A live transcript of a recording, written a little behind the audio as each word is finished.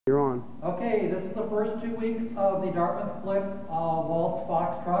You're on. Okay, this is the first 2 weeks of the Dartmouth Flip Waltz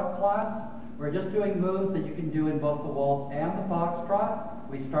Foxtrot class. We're just doing moves that you can do in both the waltz and the foxtrot.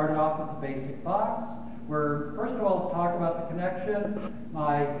 We started off with the basic box. We're first of all to talk about the connection.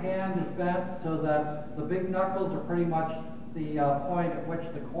 My hand is bent so that the big knuckles are pretty much the point at which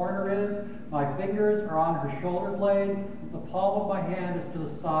the corner is. My fingers are on her shoulder blade. The palm of my hand is to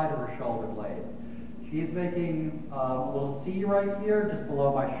the side of her shoulder blade. She's making a little C right here, just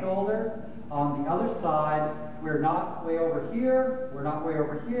below my shoulder. On the other side, we're not way over here, we're not way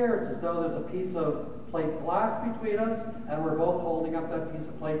over here. It's as though there's a piece of plate glass between us, and we're both holding up that piece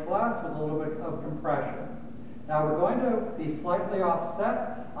of plate glass with a little bit of compression. Now we're going to be slightly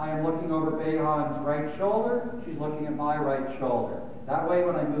offset. I am looking over Behan's right shoulder, she's looking at my right shoulder. That way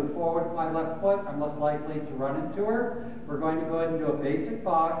when I move forward with my left foot, I'm less likely to run into her. We're going to go ahead and do a basic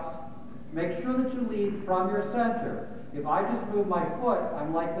box. Make sure that you lead from your center. If I just move my foot,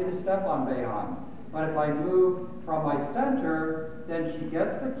 I'm likely to step on Behan. But if I move from my center, then she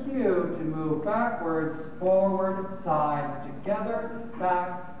gets the cue to move backwards, forward, side, together,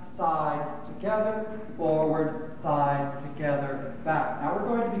 back, side, together, forward, side, together, back. Now we're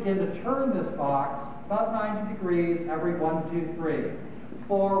going to begin to turn this box about 90 degrees every 1, 2, 3.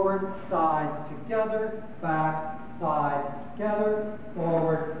 Forward, side, together, back, side, together,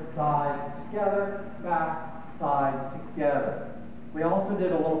 forward, side, together, back, side, together. We also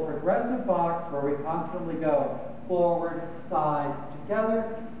did a little progressive box where we constantly go forward, side,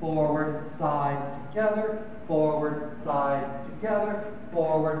 together, forward, side, together, forward, side, together,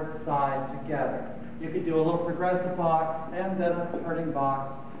 forward, side, together. You could do a little progressive box and then a turning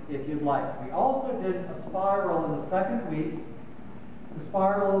box if you'd like. We also did a spiral in the second week. The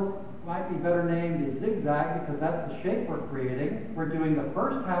spiral might be better named a zigzag because that's the shape we're creating. We're doing the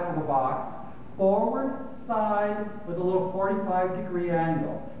first half of the box, forward, side, with a little 45-degree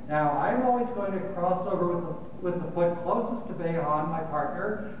angle. Now, I'm always going to cross over with the foot closest to Behan, my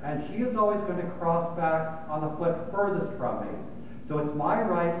partner, and she is always going to cross back on the foot furthest from me. So it's my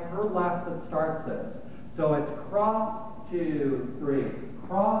right, her left that starts this. So it's cross, 2, 3,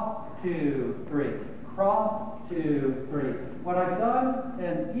 cross, 2, 3, cross, 2, 3. When I've done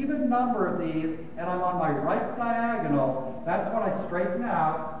an even number of these, and I'm on my right diagonal, that's when I straighten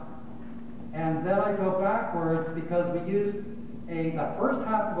out, and then I go backwards because we used the first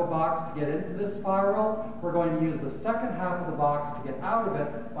half of a box to get into this spiral. We're going to use the second half of the box to get out of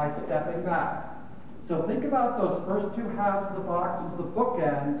it by stepping back. So think about those first two halves of the box as the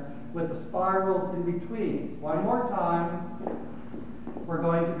bookends with the spirals in between. One more time. We're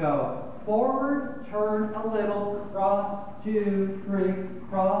going to go forward, turn a little, cross, 2, 3,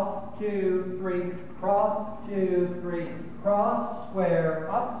 cross, 2, 3, cross, 2, 3, cross, square,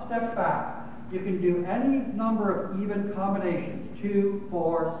 up, step back. You can do any number of even combinations, 2,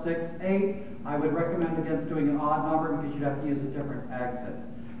 4, 6, 8. I would recommend against doing an odd number because you'd have to use a different exit.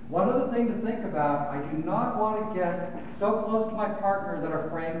 One other thing to think about, I do not want to get so close to my partner that our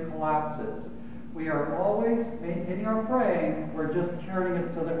frame collapses. We are always maintaining our frame, we're just turning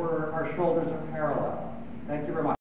it so that our shoulders are parallel. Thank you very much.